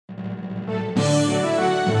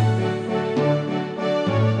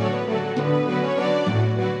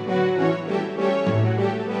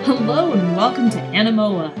welcome to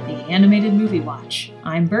Animoa, the animated movie watch.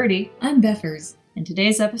 I'm Birdie. I'm Beffers. In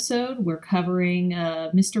today's episode, we're covering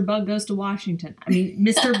Mr. Bug Goes to Washington.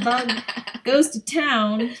 Mr. Bug Goes to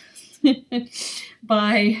Town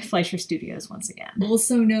by Fleischer Studios once again.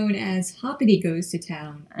 Also known as Hoppity Goes to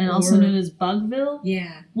Town. And also known as Bugville?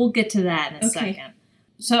 Yeah. We'll get to that in a second.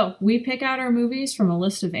 So, we pick out our movies from a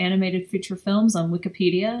list of animated feature films on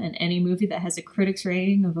Wikipedia, and any movie that has a critics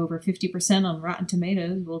rating of over 50% on Rotten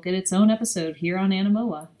Tomatoes will get its own episode here on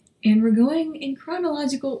Animoa. And we're going in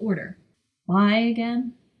chronological order. Why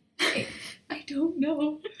again? I don't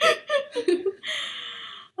know.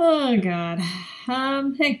 Oh, God.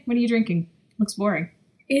 Hey, what are you drinking? Looks boring.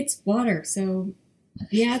 It's water, so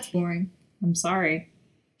yeah, it's boring. I'm sorry.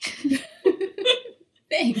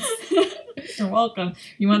 Thanks. You're welcome.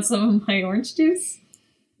 You want some of my orange juice?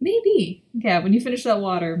 Maybe. Yeah, when you finish that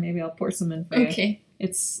water, maybe I'll pour some in for you. Okay.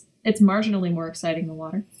 It's marginally more exciting than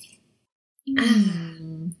water.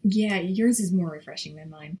 Yeah, yours is more refreshing than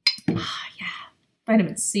mine. Ah, yeah.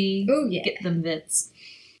 Vitamin C. Oh, yeah. Get them vits.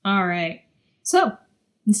 All right. So,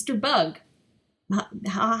 Mr. Bug.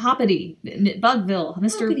 Hoppity. Bugville.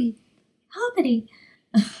 Mr. Hoppity. Hoppity.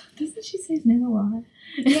 Doesn't she say his name a lot?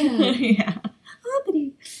 Yeah. Yeah.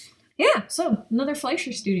 Hoppity. Yeah, so another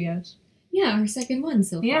Fleischer Studios. Yeah, our second one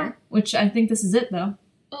so far. Yeah, which I think this is it, though.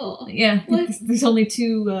 Oh. Yeah, What? there's only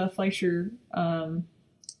two Fleischer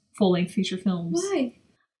full-length feature films.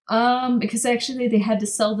 Why? Because actually they had to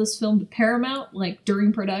sell this film to Paramount, like,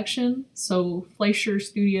 during production, so Fleischer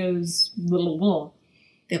Studios... The blah,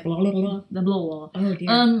 blah, blah. The blah, blah. Oh, dear.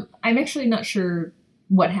 I'm actually not sure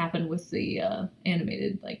what happened with the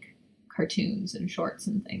animated, like, cartoons and shorts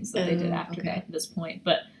and things that they did after that at this point,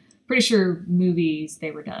 but pretty sure movies,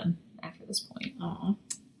 they were done after this point. Aw.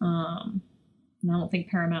 And I don't think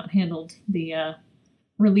Paramount handled the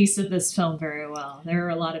release of this film very well. There are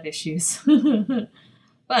a lot of issues.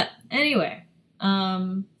 But anyway,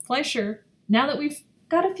 Fleischer, now that we've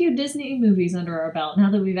got a few Disney movies under our belt, now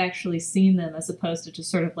that we've actually seen them as opposed to just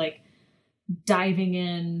sort of like diving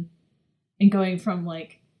in and going from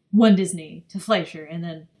like one Disney to Fleischer and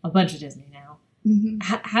then a bunch of Disney now. Mm-hmm.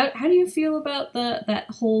 How do you feel about that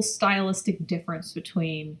whole stylistic difference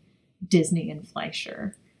between Disney and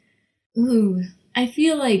Fleischer? Ooh, I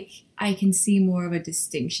feel like I can see more of a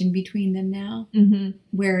distinction between them now. Mm-hmm.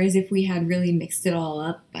 Whereas if we had really mixed it all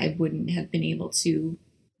up, I wouldn't have been able to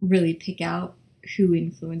really pick out who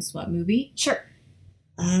influenced what movie. Sure.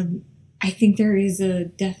 I think there is a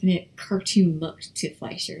definite cartoon look to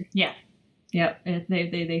Fleischer. Yeah. Yeah.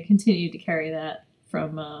 They continued to carry that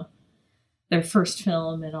from their first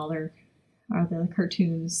film and all their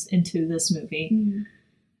cartoons into this movie. Mm.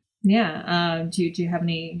 Yeah. Do you have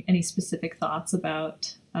any specific thoughts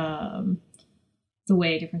about the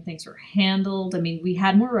way different things were handled? I mean, we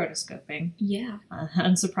had more rotoscoping. Yeah.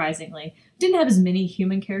 Unsurprisingly. Didn't have as many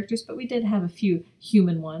human characters, but we did have a few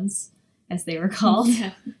human ones, as they were called.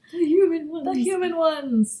 Yeah. The human ones. The human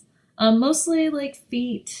ones. Mostly like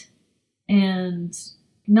feet and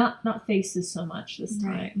not faces so much this time.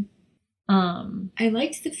 Right. I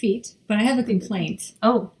liked the feet, but I have a complaint.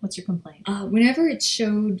 Oh, what's your complaint? Whenever it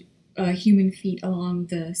showed human feet along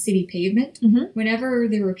the city pavement, whenever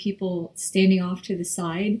there were people standing off to the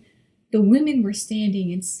side, the women were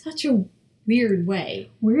standing in such a weird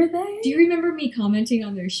way. Were they? Do you remember me commenting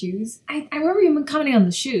on their shoes? I remember you commenting on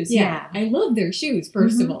the shoes. Yeah. I love their shoes,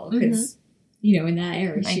 first of all, because, in that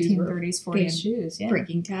era, shoes were 1930s, 40s shoes, yeah.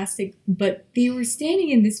 freaking tastic. But they were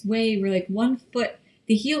standing in this way where, like, one foot,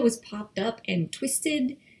 the heel was popped up and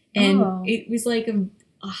twisted, and it was like a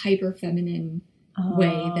hyper-feminine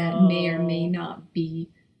way that may or may not be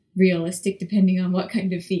realistic depending on what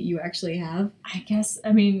kind of feet you actually have. I guess,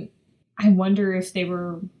 I wonder if they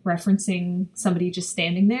were referencing somebody just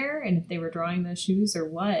standing there and if they were drawing those shoes or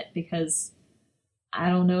what, because I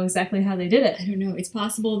don't know exactly how they did it. I don't know. It's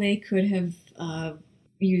possible they could have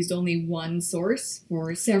used only one source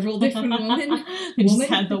for several different women. They just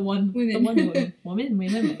had the one woman.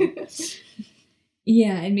 Women.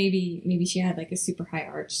 Yeah, and maybe she had like a super high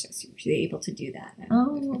arch, so she was able to do that.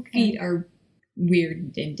 Feet are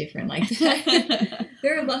weird and different like that.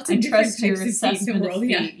 There are lots of different types of feet in the world.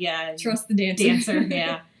 Yeah. Trust the dancer.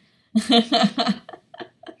 Yeah.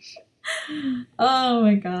 Oh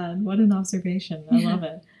my God, what an observation. I love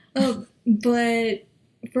it. Oh, but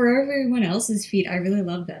for everyone else's feet, I really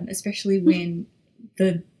love them, especially when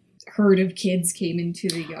the herd of kids came into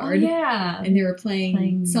the yard. Oh, yeah. And they were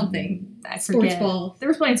playing something. Sports ball. They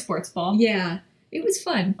were playing sports ball. Yeah. It was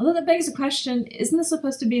fun. Although that begs the question, isn't this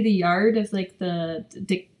supposed to be the yard of like the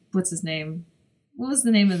Dick, what's his name? What was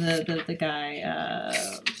the name of the guy?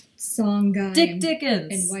 song guy Dick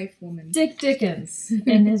Dickens. and wife woman. Dick Dickens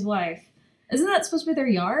and his wife. Isn't that supposed to be their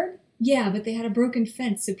yard? Yeah, but they had a broken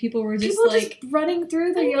fence, so people were just just running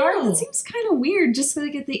through their yard. It seems kind of weird. Just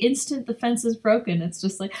like at the instant the fence is broken, it's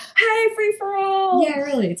just like, hey, free for all. Yeah,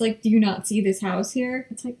 really. It's like, do you not see this house here?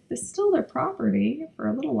 It's like it's still their property for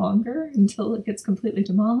a little longer until it gets completely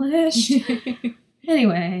demolished.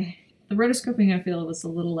 Anyway, the rotoscoping I feel was a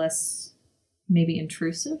little less maybe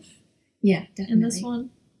intrusive. Yeah, definitely. In this one,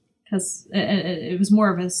 because it was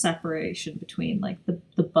more of a separation between like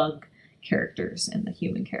the bug characters and the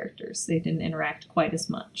human characters. They didn't interact quite as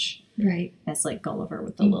much, right, as like Gulliver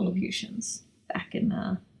with the Lilliputians back in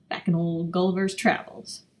old Gulliver's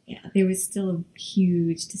Travels. Yeah, there was still a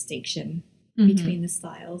huge distinction between the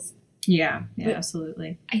styles. Yeah, but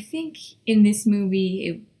absolutely. I think in this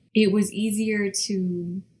movie, it was easier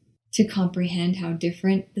to comprehend how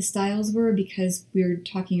different the styles were because we were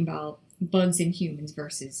talking about bugs and humans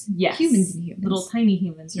versus humans and humans. Little tiny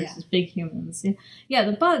humans versus big humans. Yeah,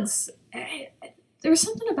 the bugs, there was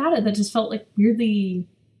something about it that just felt like weirdly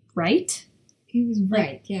right. It was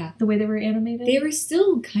right, yeah. The way they were animated. They were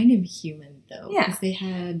still kind of human, though. Yeah.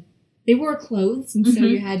 Because they wore clothes, and so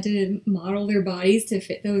you had to model their bodies to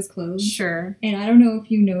fit those clothes. Sure. And I don't know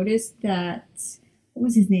if you noticed that, what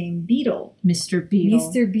was his name? Beetle. Mr. Beetle.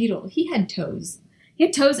 Mr. Beetle. He had toes. He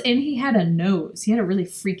had toes and he had a nose. He had a really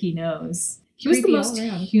freaky nose. He was the most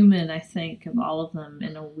human, I think, of all of them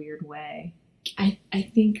in a weird way. I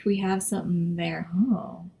think we have something there.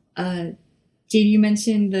 Oh. Did you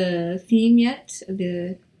mention the theme yet?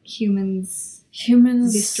 The humans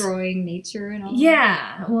destroying nature and all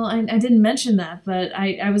that? Well, I didn't mention that, but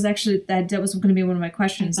I was actually, that was going to be one of my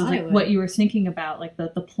questions, is like what you were thinking about, like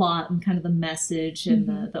the plot and kind of the message and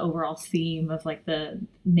the overall theme of like the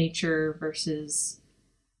nature versus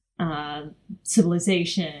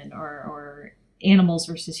civilization or animals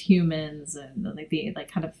versus humans and like the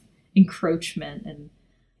like kind of encroachment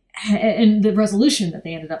and the resolution that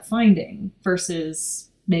they ended up finding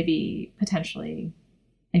versus maybe potentially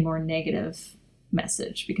a more negative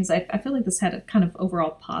message, because I feel like this had a kind of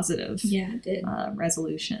overall positive it did.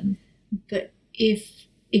 Resolution. But if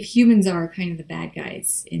humans are kind of the bad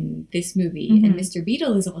guys in this movie and Mr.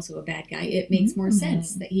 Beetle is also a bad guy, it makes more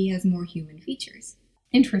sense that he has more human features.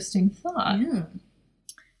 Interesting thought. Yeah.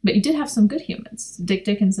 But you did have some good humans. Dick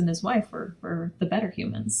Dickens and his wife were the better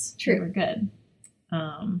humans. True. They were good.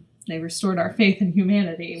 They restored our faith in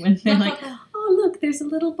humanity when they're like, oh, look, there's a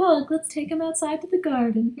little bug. Let's take him outside to the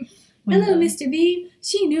garden. Hello, Mr. B.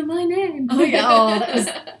 She knew my name. Oh, yeah. Oh, that was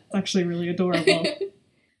actually really adorable.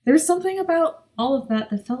 There's something about all of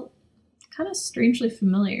that felt kind of strangely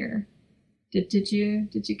familiar. Did you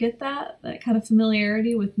get that kind of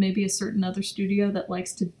familiarity with maybe a certain other studio that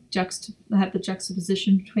likes to have the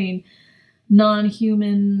juxtaposition between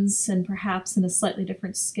non-humans and perhaps in a slightly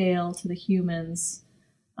different scale to the humans,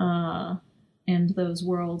 and those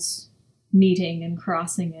worlds meeting and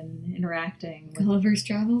crossing and interacting? Gulliver's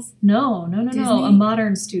Travels? No. Disney? A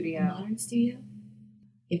modern studio. A modern studio?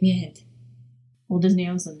 Give me a hint. Well, Disney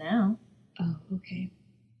owns them now. Oh, okay.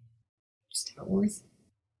 Star Wars?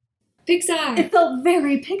 Pixar! It felt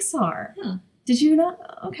very Pixar. Huh. Did you not?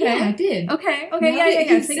 Okay. Yeah, I did. Okay, now yeah.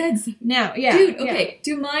 You said something. Now, yeah. Dude, okay.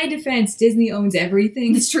 To my defense, Disney owns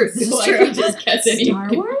everything. It's true. So I can just guess anything. Star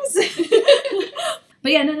Wars?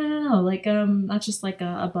 But yeah, no. Like, not just like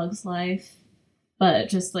a Bug's Life, but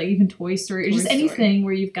just like even Toy Story, or just anything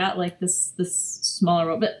where you've got like this smaller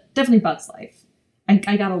world, but definitely Bug's Life.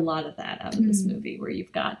 I got a lot of that out of this movie, where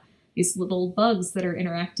you've got these little bugs that are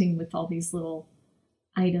interacting with all these little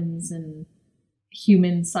items and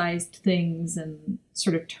human-sized things and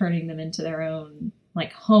sort of turning them into their own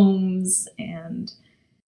like homes. And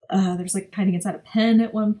there's like hiding inside a pen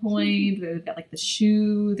at one point. They've got like the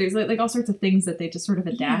shoe. There's like all sorts of things that they just sort of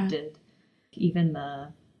adapted. Yeah. Even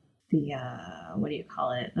the what do you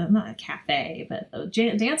call it? Not a cafe, but a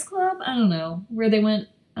dance club. I don't know, where they went.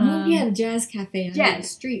 The Jazz Cafe on the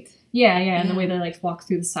street. Yeah, and the way they like walk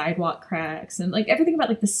through the sidewalk cracks and like everything about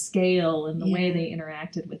like the scale and the way they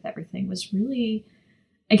interacted with everything was really,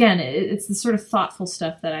 again, it's the sort of thoughtful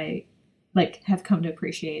stuff that I like have come to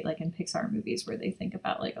appreciate like in Pixar movies, where they think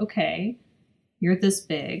about like, okay, you're this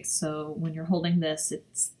big, so when you're holding this, it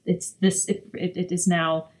is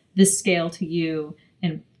now this scale to you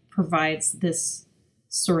and provides this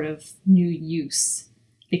sort of new use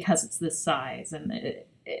because it's this size. And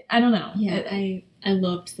I don't know. Yeah, I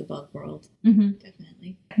loved the bug world.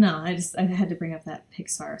 Definitely. No, I had to bring up that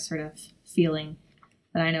Pixar sort of feeling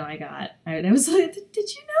that I know I got. I was like, did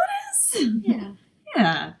you notice? Yeah.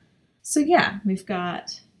 Yeah. So yeah, we've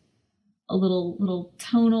got a little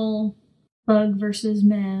tonal bug versus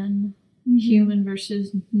man, human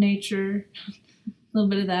versus nature. A little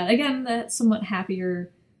bit of that. Again, that somewhat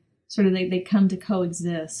happier sort of they come to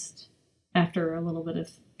coexist after a little bit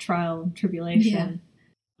of trial and tribulation. Yeah.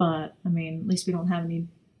 But, I mean, at least we don't have any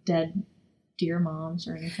dead deer moms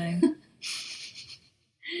or anything.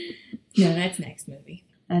 No, that's next movie.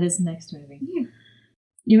 That is next movie. Yeah.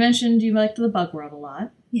 You mentioned you liked the bug world a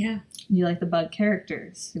lot. Yeah. You like the bug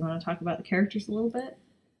characters. You want to talk about the characters a little bit?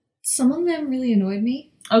 Some of them really annoyed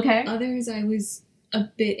me. Okay. Others I was a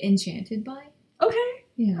bit enchanted by. Okay.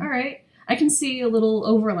 Yeah. All right. I can see a little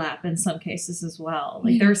overlap in some cases as well.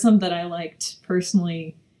 Like, there are some that I liked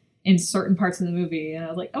personally in certain parts of the movie, and I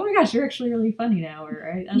was like, oh my gosh, you're actually really funny now,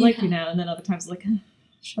 or I like you now. And then other times, like,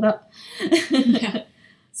 shut up. Yeah.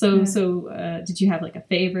 So, did you have, like, a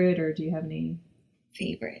favorite, or do you have any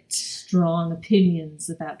strong opinions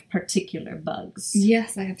about particular bugs?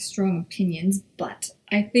 Yes, I have strong opinions, but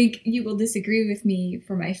I think you will disagree with me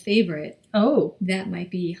for my favorite. Oh. That might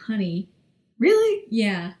be Honey. Really?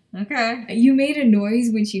 Yeah. Okay. You made a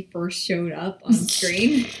noise when she first showed up on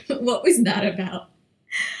screen. What was that about?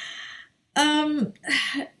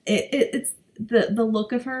 It's the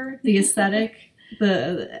look of her, the aesthetic,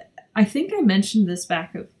 I think I mentioned this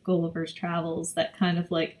back of Gulliver's Travels, that kind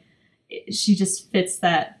of like, she just fits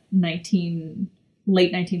that late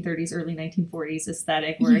 1930s, early 1940s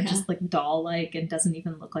aesthetic where it's just like doll-like and doesn't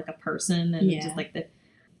even look like a person, and just like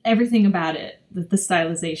everything about it, the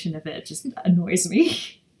stylization of it just annoys me.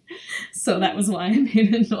 So that was why I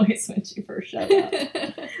made a noise when she first showed up.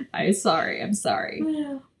 I'm sorry.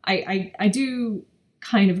 I do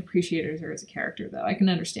kind of appreciate her as a character, though. I can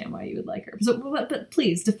understand why you would like her. So, but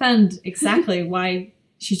please defend exactly why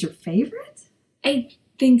she's your favorite. I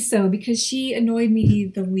think so, because she annoyed me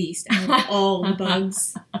the least out of all the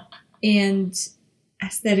bugs. And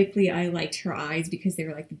aesthetically, I liked her eyes because they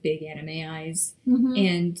were like the big anime eyes. Mm-hmm.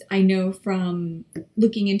 And I know from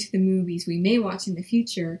looking into the movies we may watch in the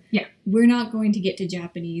future, we're not going to get to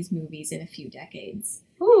Japanese movies in a few decades.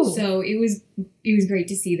 Ooh. So it was great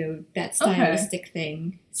to see that stylistic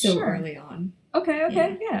thing so early on. Okay.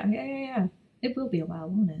 Yeah. It will be a while,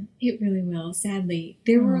 won't it? It really will, sadly.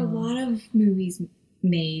 There were a lot of movies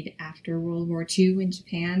made after World War II in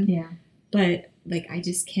Japan. Yeah. But, like, I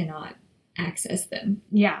just cannot access them.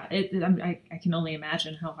 Yeah. I can only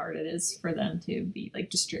imagine how hard it is for them to be,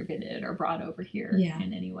 like, distributed or brought over here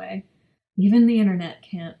in any way. Even the internet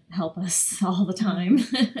can't help us all the time.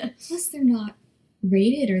 Plus, they're not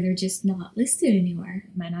rated, or they're just not listed anywhere.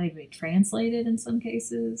 It might not even be translated in some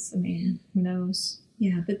cases. I mean, who knows?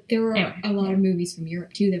 Yeah, but there were a lot of movies from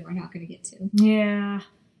Europe, too, that we're not going to get to. Yeah,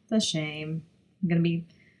 it's a shame. I'm going to be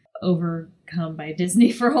overcome by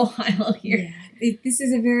Disney for a while here. Yeah, this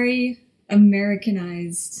is a very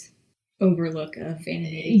Americanized overlook of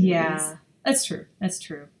animated movies. Yeah, that's true.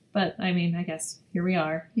 But, I mean, I guess here we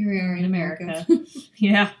are. Here we are in America.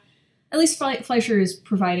 Yeah. At least Fleischer is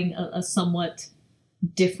providing a somewhat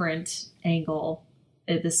different angle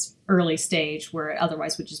at this early stage where it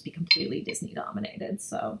otherwise would just be completely Disney dominated.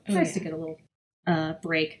 So nice to get a little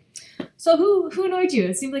break. So who annoyed you?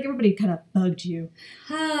 It seemed like everybody kind of bugged you.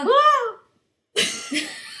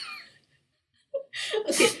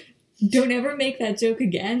 Okay, don't ever make that joke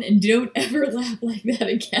again, and don't ever laugh like that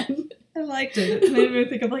again. I liked it. It made me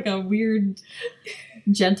think of like a weird,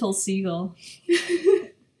 gentle seagull.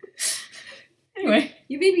 Anyway.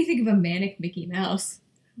 You made me think of a manic Mickey Mouse.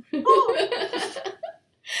 Oh.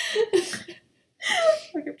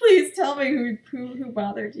 Okay, please tell me who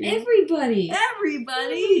bothered you. Everybody.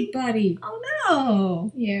 Oh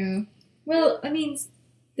no. Yeah. Well, I mean,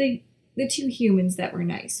 the two humans that were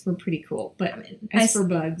nice were pretty cool, but as for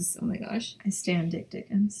bugs, oh my gosh. I stand Dick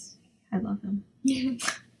Dickens. I love him.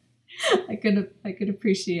 I could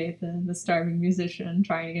appreciate the starving musician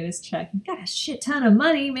trying to get his check. He got a shit ton of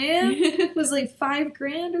money, man. It was like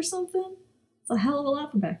 $5,000 or something. It's a hell of a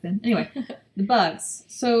lot for back then. Anyway, the bugs.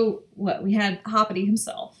 So what? We had Hoppity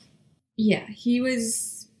himself. Yeah, he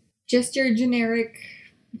was just your generic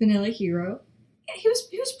vanilla hero. Yeah, he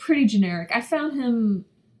was pretty generic. I found him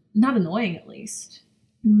not annoying, at least.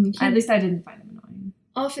 At least I didn't find him annoying.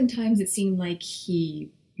 Oftentimes it seemed like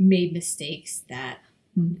he made mistakes that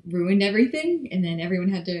ruined everything, and then everyone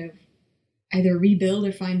had to either rebuild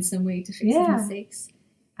or find some way to fix his mistakes.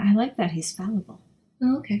 I like that he's fallible.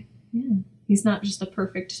 Oh, okay. Yeah. He's not just a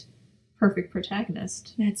perfect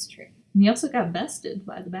protagonist. That's true. And he also got bested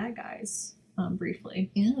by the bad guys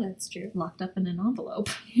briefly. Yeah, that's true. Locked up in an envelope.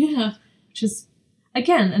 Yeah. Which is,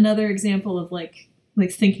 again, another example of like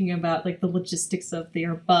thinking about like the logistics of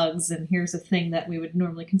their bugs, and here's a thing that we would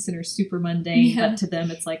normally consider super mundane, but to them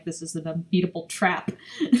it's like this is an unbeatable trap.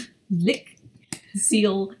 lick,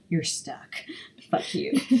 seal, you're stuck. Fuck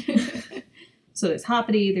you. So there's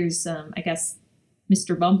Hoppity, there's, I guess,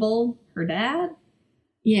 Mr. Bumble, her dad.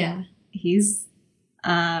 Yeah. He's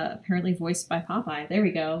apparently voiced by Popeye. There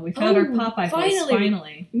we go. We found our Popeye voice,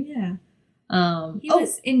 finally. Yeah. He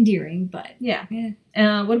was endearing, but... Yeah.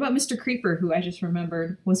 What about Mr. Creeper, who I just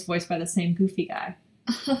remembered was voiced by the same goofy guy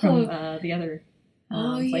from the other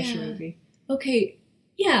Fleischer movie. Okay.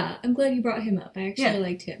 Yeah, I'm glad you brought him up. I actually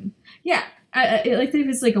liked him. Yeah. I like that he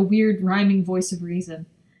was like a weird rhyming voice of reason.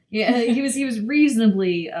 Yeah, he was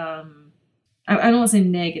reasonably I don't want to say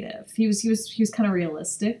negative. He was kind of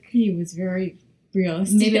realistic. He was very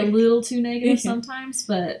realistic. Maybe a little too negative sometimes,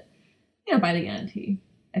 but by the end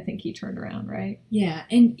I think he turned around, right? Yeah,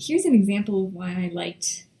 and here's an example of why I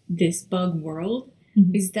liked this bug world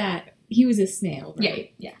is that he was a snail,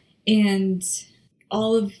 right? Yeah. And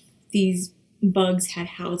all of these bugs had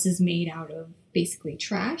houses made out of basically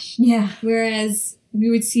trash. Yeah. Whereas we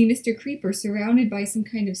would see Mr. Creeper surrounded by some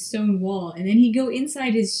kind of stone wall, and then he'd go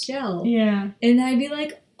inside his shell. Yeah. And I'd be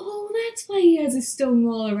like, oh, that's why he has a stone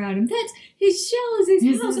wall around him. That's his shell is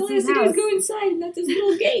his house. All he has to do is go inside, and that's his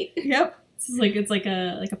little gate. Yep. It's like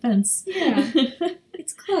a fence. Yeah.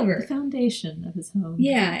 It's clever. The foundation of his home.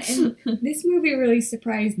 Yeah, and this movie really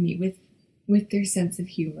surprised me with their sense of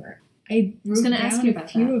humor. I wrote down a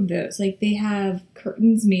few of those. Like, they have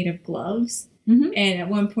curtains made of gloves. And at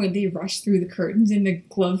one point they rush through the curtains and the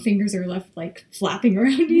glove fingers are left like flapping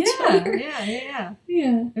around each other. Yeah.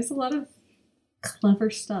 There's a lot of clever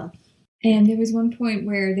stuff. And there was one point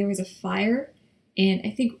where there was a fire and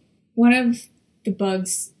I think one of the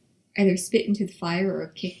bugs either spit into the fire or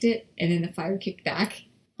kicked it and then the fire kicked back.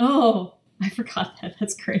 Oh, I forgot that.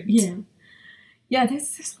 That's great. Yeah,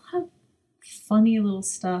 there's a lot of funny little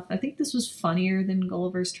stuff. I think this was funnier than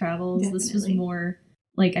Gulliver's Travels. Definitely. This was more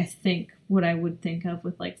like, I think, what I would think of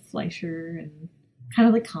with like Fleischer and kind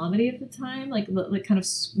of like comedy at the time, like kind of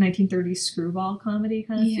 1930s screwball comedy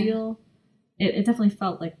kind of feel. It definitely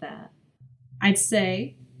felt like that. I'd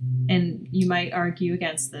say, and you might argue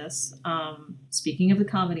against this, speaking of the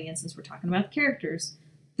comedy, and since we're talking about the characters,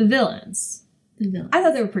 the villains. I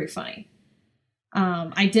thought they were pretty funny.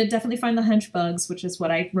 I did definitely find the hench bugs, which is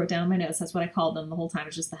what I wrote down in my notes. That's what I called them the whole time.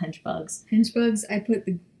 It's just the hench bugs. Hench bugs, I put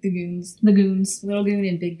the goons. The goons. Little goon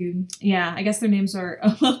and big goon. Yeah, I guess their names are,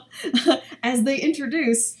 as they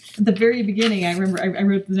introduce at the very beginning, I remember I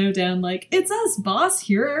wrote the note down like, it's us, boss.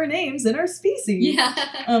 Here are our names and our species. Yeah.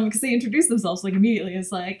 Because they introduce themselves like immediately.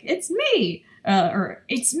 It's like, it's me. Or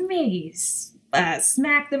it's me.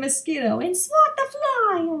 Smack the mosquito and swat the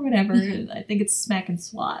fly or whatever. I think it's Smack and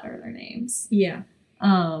Swat are their names. Yeah.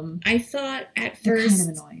 I thought at first,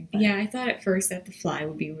 kind of annoying. But. Yeah, I thought at first that the fly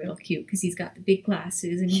would be real cute because he's got the big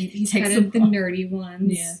glasses and he's kind of the nerdy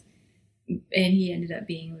ones. Yeah. And he ended up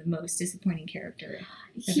being the most disappointing character.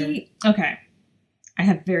 Okay. I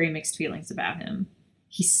have very mixed feelings about him.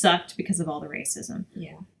 He sucked because of all the racism.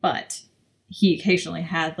 Yeah. But he occasionally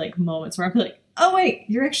had like moments where I'd be like, oh wait,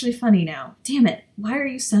 you're actually funny now. Damn it. Why are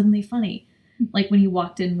you suddenly funny? Like when he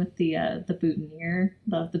walked in with the boutonniere,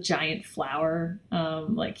 the giant flower,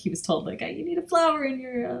 like he was told like, you need a flower in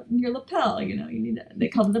your lapel, you need they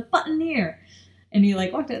called it a buttoneer. And he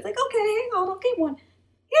like walked in, it's like, okay, hang on, I'll get one.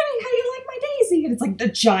 Yeah, how do you like my daisy? And it's like the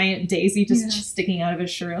giant daisy just sticking out of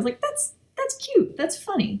his shirt. I was like, that's cute. That's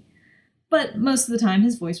funny. But most of the time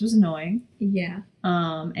his voice was annoying. Yeah.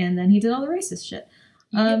 And then he did all the racist shit.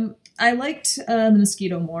 I liked the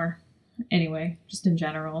mosquito more anyway, just in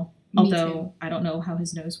general. Although I don't know how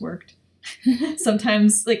his nose worked.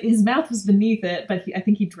 Sometimes like his mouth was beneath it, but I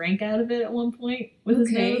think he drank out of it at one point with his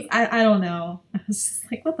nose. I don't know. I was just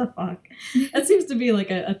like, what the fuck? That seems to be like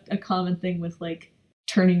a common thing with like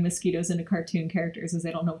turning mosquitoes into cartoon characters, is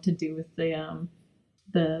they don't know what to do with the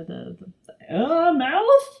mouth.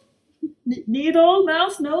 Needle,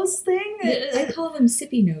 mouth, nose thing. I call them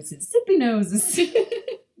sippy noses. Sippy noses.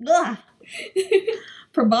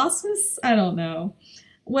 Proboscis? I don't know.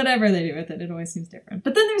 Whatever they do with it always seems different.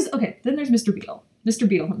 But then there's Mr. Beetle. Mr.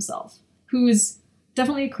 Beetle himself, who's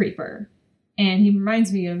definitely a creeper. And he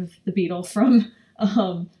reminds me of the Beetle from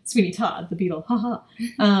Sweeney Todd, the Beetle. Haha.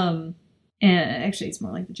 And actually it's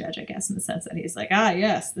more like the judge, I guess, in the sense that he's like,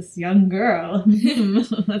 yes, this young girl.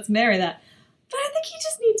 Let's marry that. But I think he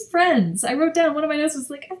just needs friends. I wrote down, one of my notes was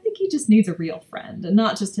like, I think he just needs a real friend and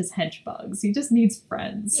not just his hench bugs. He just needs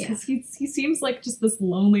friends. Because he seems like just this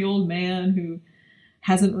lonely old man who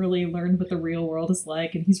hasn't really learned what the real world is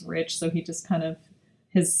like, and he's rich, so he just kind of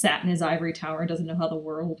has sat in his ivory tower and doesn't know how the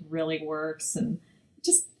world really works, and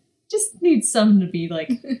just needs someone to be like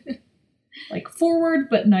like forward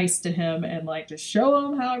but nice to him and like just show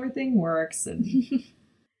him how everything works. And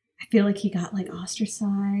I feel like he got like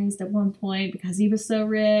ostracized at one point because he was so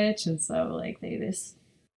rich, and so like he's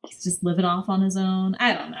just living off on his own.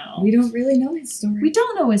 I don't know. We don't really know his story. We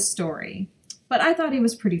don't know his story, but I thought he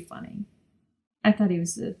was pretty funny. I thought he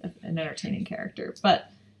was an entertaining character, but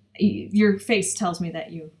your face tells me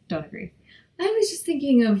that you don't agree. I was just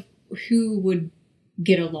thinking of who would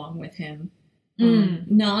get along with him.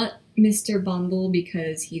 Not Mr. Bumble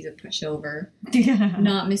because he's a pushover. Yeah.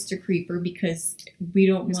 Not Mr. Creeper because we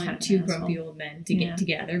don't He's want kind of two an asshole. grumpy old men to get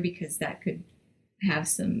together because that could have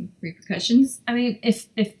some repercussions. I mean, if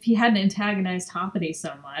he hadn't antagonized Hoppity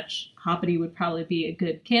so much, Hoppity would probably be a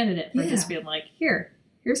good candidate for just being like,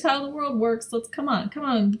 here's how the world works. Let's come on,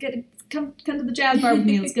 come to the jazz bar with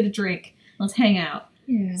me. Let's get a drink. Let's hang out.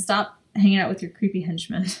 Yeah. Stop hanging out with your creepy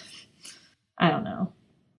henchmen. I don't know.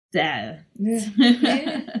 Yeah.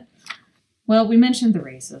 Well, we mentioned the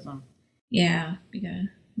racism. Yeah.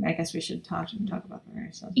 I guess we should talk about the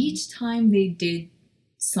racism. Each time they did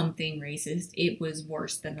something racist, it was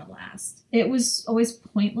worse than the last. It was always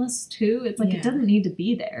pointless too. It's like it doesn't need to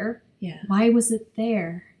be there. Yeah. Why was it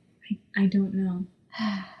there? I don't know.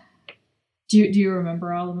 Do you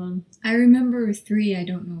remember all of them? I remember 3. I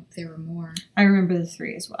don't know if there were more. I remember the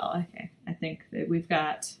 3 as well. Okay. I think that we've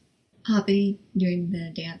got Hoppity doing the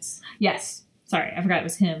dance. Yes. Sorry, I forgot it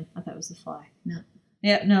was him. I thought it was the fly. No.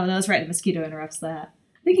 Yeah, no, that's right. The mosquito interrupts that.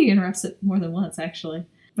 I think he interrupts it more than once, actually.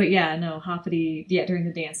 But yeah, no, Hoppity, during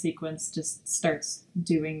the dance sequence, just starts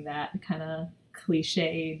doing that kind of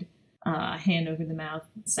cliched hand over the mouth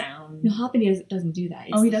sound. No, Hoppity doesn't do that.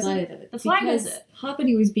 It's he the doesn't? fly that does it. The fly does it.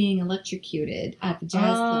 Hoppity was being electrocuted at the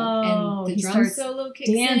jazz club, and the he drum starts solo kicks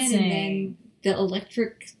dancing. in, and then the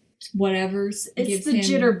electric whatever's It's gives the him,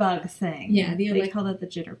 jitterbug thing. Yeah, they call that the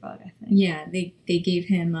jitterbug, I think. Yeah, they gave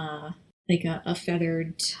him like a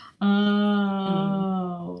feathered hat,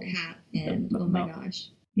 and oh my gosh.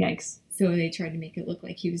 Yikes. So they tried to make it look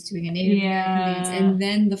like he was doing a Native American dance, and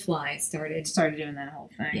then the fly started doing that whole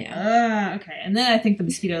thing. Yeah. Okay. And then I think the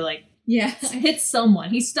mosquito Yeah. hits someone.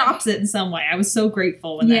 He stops it in some way. I was so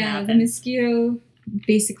grateful when that happened. The mosquito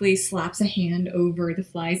basically slaps a hand over the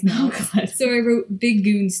fly's mouth. Oh, God. So I wrote, Big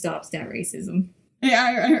Goon stops that racism.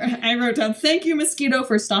 Yeah, I wrote down, thank you, mosquito,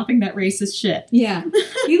 for stopping that racist shit. Yeah.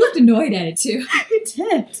 He looked annoyed at it, too. He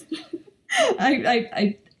did.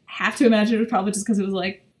 I have to imagine it was probably just because it was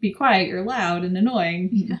like, be quiet, you're loud and annoying.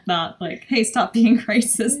 Yeah. Not like, hey, stop being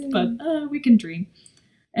racist, but we can dream.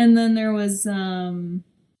 And then there was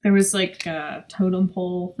like a totem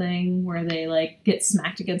pole thing where they like get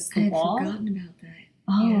smacked against the wall. I had forgotten about that.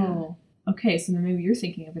 Oh, okay. So then maybe you're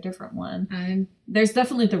thinking of a different one. There's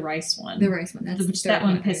definitely the rice one. The rice one. That's that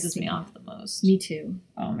one pisses me off the most. Me too.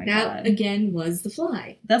 Oh my god. That again was the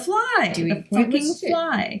fly. The fly. Doing the fucking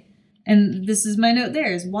fly. And this is my note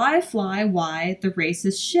there is why fly, why the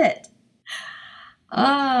racist shit.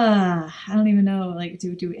 I don't even know, like,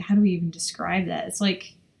 how do we even describe that? It's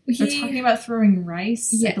like, they're talking about throwing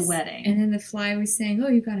rice at the wedding. And then the fly was saying, oh,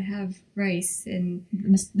 you gotta have rice. And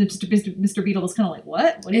Mr. Beetle was kind of like,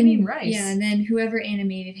 what? What do you mean rice? Yeah, and then whoever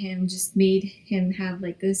animated him just made him have,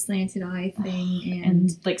 like, this slanted eye thing.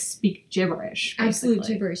 And like, speak gibberish, basically. Absolute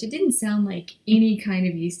gibberish. It didn't sound like any kind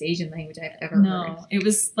of East Asian language I've ever heard. No, it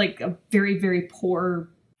was like a very, very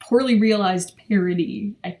poorly realized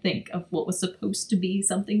parody, I think, of what was supposed to be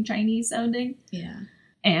something Chinese sounding. Yeah.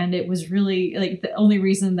 And it was really, like, the only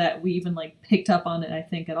reason that we even, like, picked up on it, I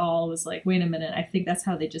think, at all was like, wait a minute, I think that's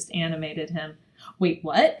how they just animated him. Wait,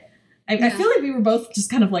 what? I feel like we were both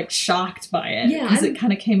just kind of, like, shocked by it. Yeah. Because it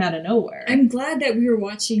kind of came out of nowhere. I'm glad that we were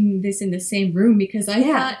watching this in the same room because I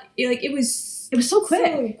thought, like, it was so quick.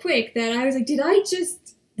 So quick that I was like, did I just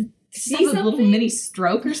see have a little mini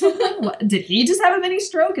stroke or something? What, did he just have a mini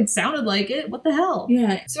stroke? It sounded like it. What the hell?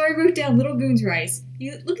 Yeah. So I wrote down Little Goon's rice.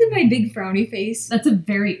 You look at my big frowny face. That's a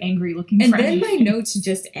very angry looking and frowny then my face. notes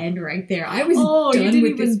just end right there. I was done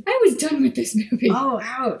with this. I was done with this movie. Oh,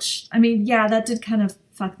 ouch. I mean, yeah, that did kind of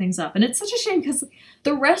fuck things up. And it's such a shame because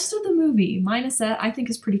the rest of the movie, minus that, I think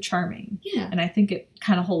is pretty charming. Yeah. And I think it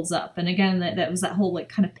kind of holds up. And again, that was that whole like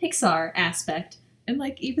kind of Pixar aspect. And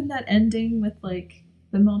like even that ending with like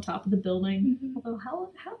them on top of the building. Mm-hmm.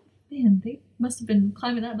 Although man, they must have been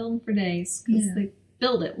climbing that building for days because they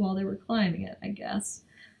built it while they were climbing it, I guess.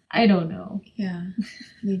 I don't know. Yeah.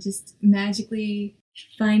 They just magically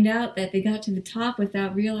find out that they got to the top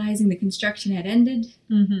without realizing the construction had ended.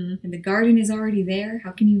 Mm-hmm. And the garden is already there.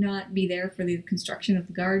 How can you not be there for the construction of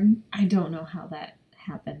the garden? I don't know how that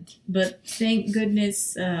happened. But thank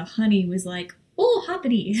goodness Honey was like, oh,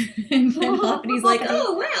 Hoppity. And then Hoppity's like,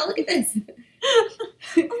 oh, wow, look at this.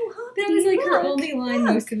 That was like her only line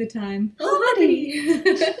most of the time. Oh,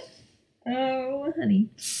 Hoppity. Oh, honey.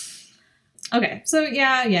 Okay, so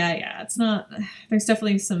yeah. It's not. There's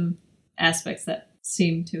definitely some aspects that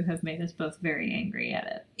seem to have made us both very angry at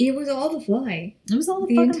it. It was all the fly. It was all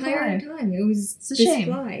the fucking entire fly. time. It was It's a this shame.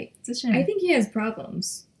 fly. It's a shame. I think he has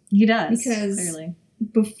problems. He does, because clearly.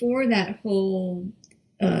 Before that whole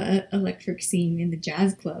electric scene in the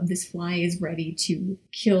jazz club, this fly is ready to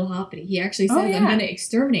kill Hoppity. He actually says, I'm going to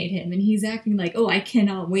exterminate him, and he's acting like, I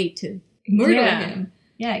cannot wait to murder him.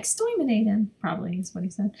 Yeah, exterminate him, probably, is what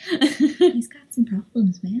he said. He's got some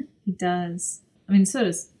problems, man. He does. I mean, so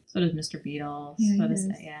does Mr. Beetle.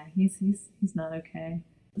 Yeah, He's not okay.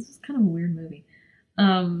 This is kind of a weird movie.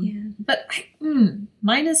 Yeah. But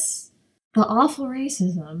minus the awful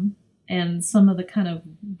racism and some of the kind of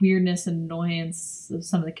weirdness and annoyance of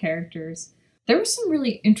some of the characters, there were some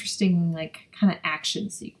really interesting, like, kind of action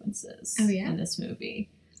sequences in this movie.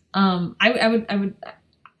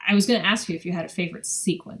 I was going to ask you if you had a favorite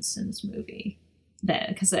sequence in this movie,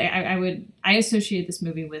 because I associate this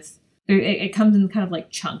movie with it comes in kind of like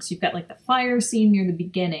chunks. You've got like the fire scene near the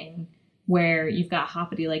beginning where you've got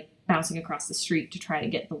Hoppity like bouncing across the street to try to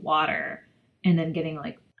get the water, and then getting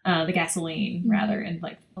like the gasoline and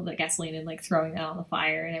like the gasoline and like throwing that on the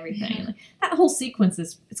fire and everything. Yeah. Like, that whole sequence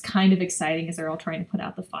it's kind of exciting as they're all trying to put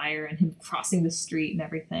out the fire and him crossing the street and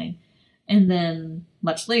everything. And then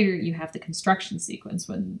much later, you have the construction sequence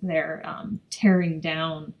when they're tearing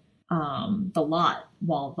down the lot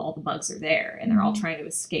while all the bugs are there. And they're all trying to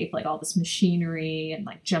escape like all this machinery and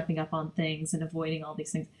like jumping up on things and avoiding all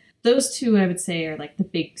these things. Those two, I would say, are like the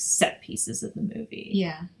big set pieces of the movie.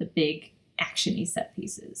 Yeah. The big action-y set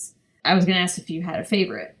pieces. I was going to ask if you had a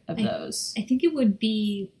favorite of those. I think it would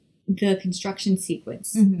be the construction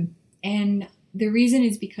sequence. Mm-hmm. And the reason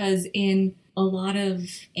is because in a lot of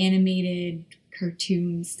animated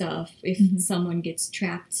cartoon stuff, if someone gets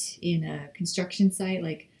trapped in a construction site,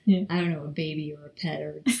 like, I don't know, a baby or a pet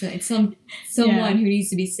or someone who needs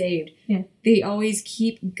to be saved, they always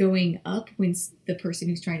keep going up when the person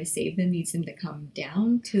who's trying to save them needs them to come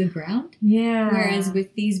down to the ground. Yeah. Whereas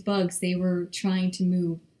with these bugs, they were trying to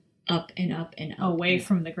move up and up and up. Away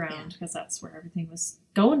from the ground, because that's where everything was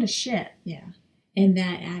going to shit. Yeah. And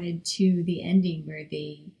that added to the ending where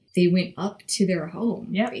they went up to their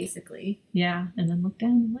home, basically. Yeah, and then look down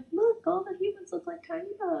and like, look, all the humans look like tiny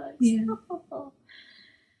bugs. Yeah.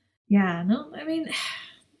 Yeah, no, I mean,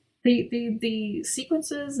 the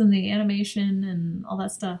sequences and the animation and all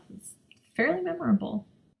that stuff is fairly memorable.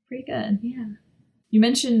 Pretty good. Yeah. You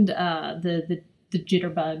mentioned the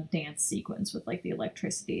jitterbug dance sequence with like the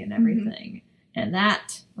electricity and everything. And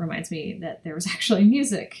that reminds me that there was actually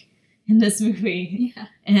music in this movie. Yeah.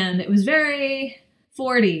 And it was very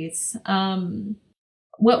 40s.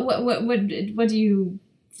 What do you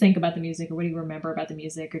think about the music, or what do you remember about the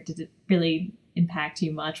music, or did it really impact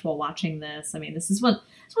you much while watching this? I mean, this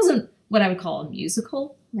wasn't what I would call a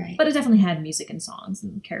musical, right? But it definitely had music and songs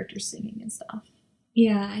and characters singing and stuff.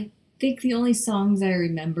 Yeah, I think the only songs I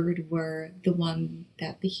remembered were the one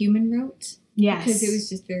that the human wrote. Yes. Because it was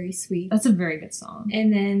just very sweet. That's a very good song.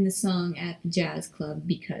 And then the song at the jazz club,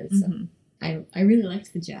 because I really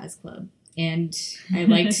liked the jazz club. And I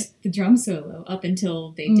liked the drum solo up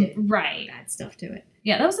until they did bad stuff to it.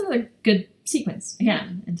 Yeah, that was another good sequence,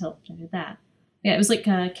 again, until I did that. Yeah, it was like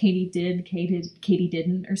Katie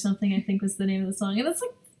Didn't, or something, I think was the name of the song. And it's like,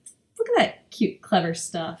 look at that cute, clever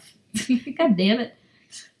stuff. God damn it.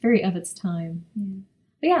 Very of its time. Yeah.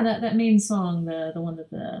 But yeah, that main song, the one that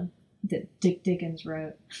Dick Dickens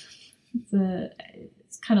wrote,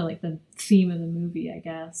 it's kind of like the theme of the movie, I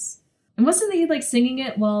guess. And wasn't he like singing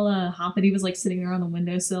it while Hoppity was like sitting there on the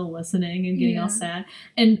windowsill listening and getting all sad?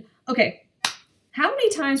 And okay, how many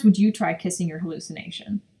times would you try kissing your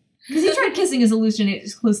hallucination? Because he tried kissing his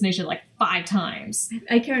hallucination like 5 times.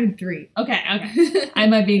 I counted 3. Okay. I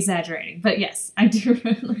might be exaggerating, but yes, I do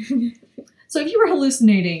remember. So if you were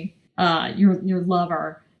hallucinating your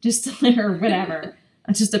lover, just or whatever,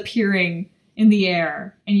 just appearing in the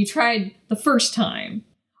air, and you tried the first time,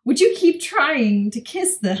 would you keep trying to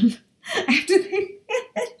kiss them after they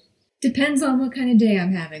Depends on what kind of day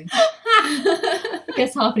I'm having. I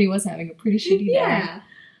guess Hoppity was having a pretty shitty day. Yeah.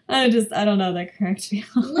 I don't know, that cracked me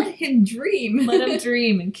up. Let him dream. Let him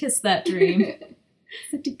dream and kiss that dream.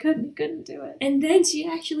 Except he couldn't do it. And then she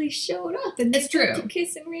actually showed up and it's true to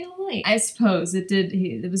kiss in real life. I suppose it did.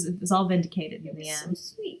 It was all vindicated in the end.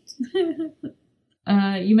 So sweet.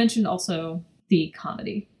 You mentioned also the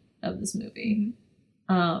comedy of this movie.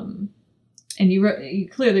 And you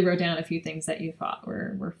clearly wrote down a few things that you thought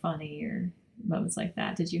were funny or moments like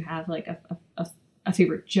that. Did you have like a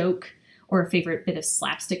favorite joke or a favorite bit of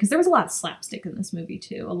slapstick? Because there was a lot of slapstick in this movie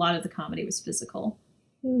too. A lot of the comedy was physical.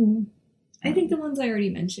 I think the ones I already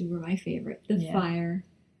mentioned were my favorite. The fire.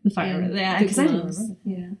 The fire. Yeah, because I didn't remember.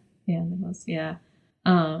 Yeah. Yeah, the gloves. Yeah.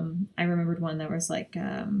 I remembered one that was like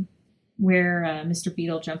where Mr.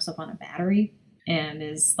 Beetle jumps up on a battery and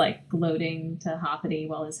is like gloating to Hoppity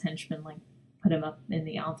while his henchmen like put him up in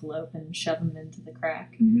the envelope and shove him into the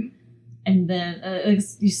crack. Mm-hmm. And then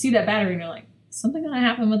you see that battery and you're like, something gonna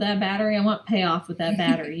happen with that battery? I want payoff with that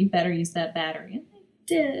battery. You better use that battery. And they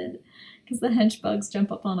did. Because the hench bugs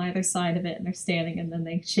jump up on either side of it and they're standing and then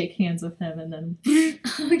they shake hands with him and then...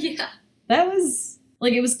 Oh, yeah. That was...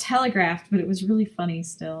 Like, it was telegraphed, but it was really funny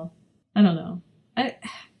still. I don't know.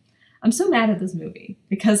 I'm so mad at this movie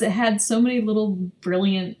because it had so many little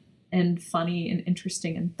brilliant and funny and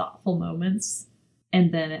interesting and thoughtful moments.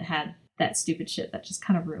 And then it had that stupid shit that just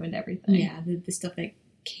kind of ruined everything. Yeah, the stuff that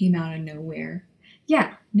came out of nowhere.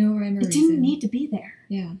 Yeah. No rhyme or reason. It didn't need to be there.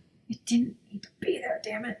 Yeah. It didn't need to be there,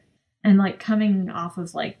 damn it. And, like, coming off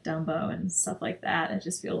of, like, Dumbo and stuff like that, I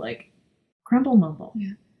just feel like crumble mumble.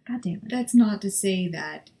 Yeah. God damn it. That's not to say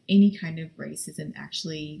that any kind of racism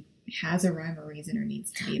actually has a rhyme or reason or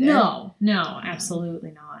needs to be there. No, absolutely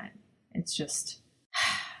not. It's just,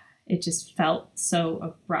 it just felt so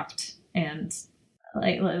abrupt and,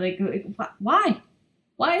 like why?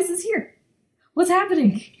 Why is this here? What's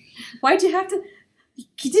happening? Why'd you have to,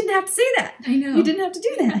 you didn't have to say that. I know. You didn't have to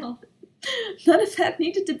do that. None of that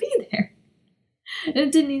needed to be there. And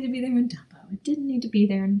it didn't need to be there in Dumbo. It didn't need to be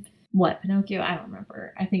there in what, Pinocchio? I don't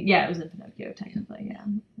remember. I think, yeah, it was in Pinocchio, technically, yeah.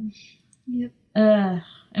 Yep.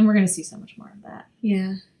 And we're going to see so much more of that.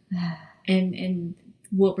 Yeah. And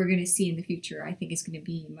what we're going to see in the future, I think, is going to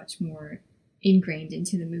be much more ingrained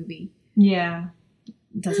into the movie. Yeah.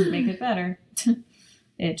 It doesn't make it better.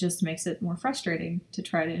 It just makes it more frustrating to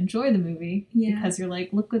try to enjoy the movie. Yeah. Because you're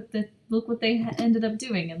like, look what they ended up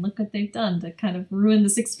doing and look what they've done to kind of ruin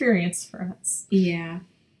this experience for us. Yeah.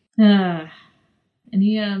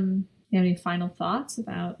 You have any final thoughts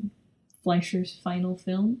about Fleischer's final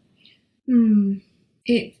film?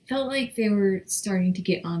 It felt like they were starting to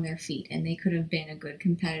get on their feet and they could have been a good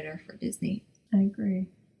competitor for Disney. I agree.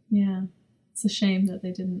 Yeah. It's a shame that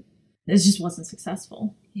they didn't. It just wasn't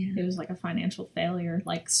successful. Yeah. It was like a financial failure,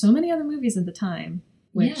 like so many other movies at the time,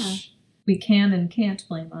 which we can and can't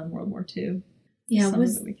blame on World War II. Yeah, Some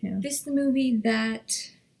was of it we can. This the movie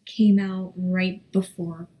that came out right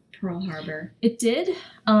before Pearl Harbor? It did.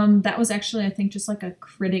 That was actually, I think, just like a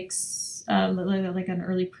critic's, like an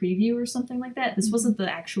early preview or something like that. This wasn't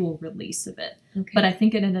the actual release of it. Okay. But I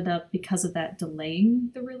think it ended up, because of that,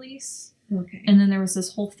 delaying the release. Okay. And then there was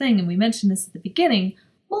this whole thing, and we mentioned this at the beginning,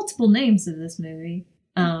 multiple names of this movie.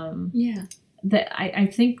 Yeah. That I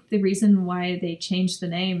think the reason why they changed the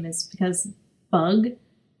name is because Bug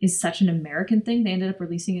is such an American thing. They ended up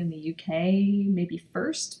releasing it in the UK maybe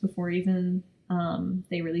first before even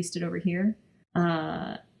they released it over here.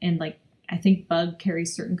 And like, I think Bug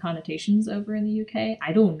carries certain connotations over in the UK.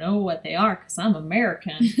 I don't know what they are because I'm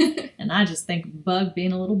American. And I just think Bug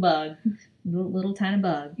being a little bug. Little tiny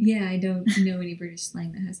bug. Yeah, I don't know any British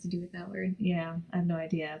slang that has to do with that word. Yeah, I have no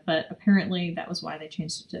idea. But apparently that was why they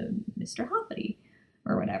changed it to Mr. Hoppity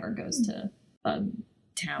or whatever goes to Bug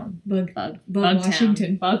Town. Bug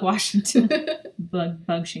Washington. Bug Washington.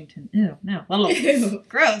 Bugshington. Ew, no. Ew.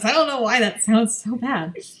 Gross. I don't know why that sounds so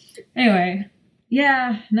bad. Anyway,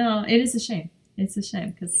 yeah, no, it is a shame. It's a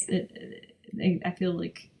shame because I feel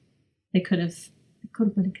like they could have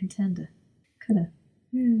been a contender. Could have.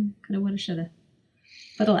 Coulda, woulda, shoulda.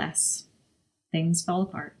 But alas, things fell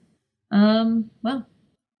apart. Well,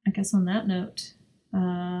 I guess on that note,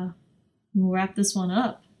 we'll wrap this one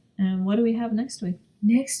up. And what do we have next week?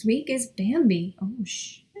 Next week is Bambi. Oh,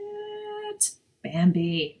 shit.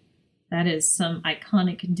 Bambi. That is some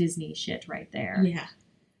iconic Disney shit right there. Yeah.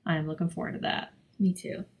 I'm looking forward to that. Me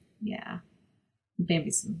too. Yeah.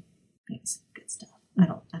 Bambi's some good stuff. I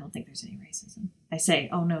don't think there's any racism. I say,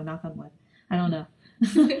 oh no, knock on wood. I don't know.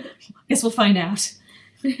 Guess we'll find out.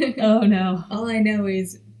 Oh no. All I know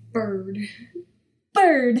is bird.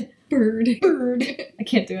 Bird. I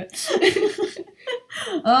can't do it.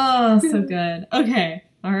 Oh, so good. Okay.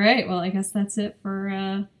 All right. Well, I guess that's it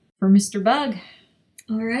for Mr. Bug.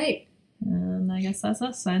 All right. And I guess that's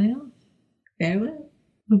us signing off. Farewell.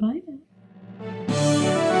 Bye-bye now.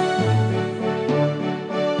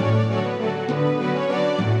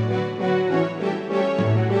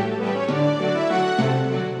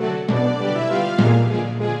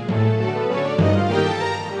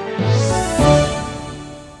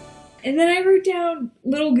 And then I wrote down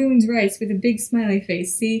Little Goon's Rice with a big smiley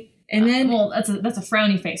face, see? And then... well, that's a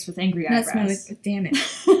frowny face with angry eyebrows. Damn it.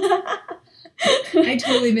 I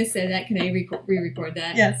totally missed that. Can I re-record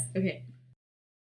that? Yes. Okay.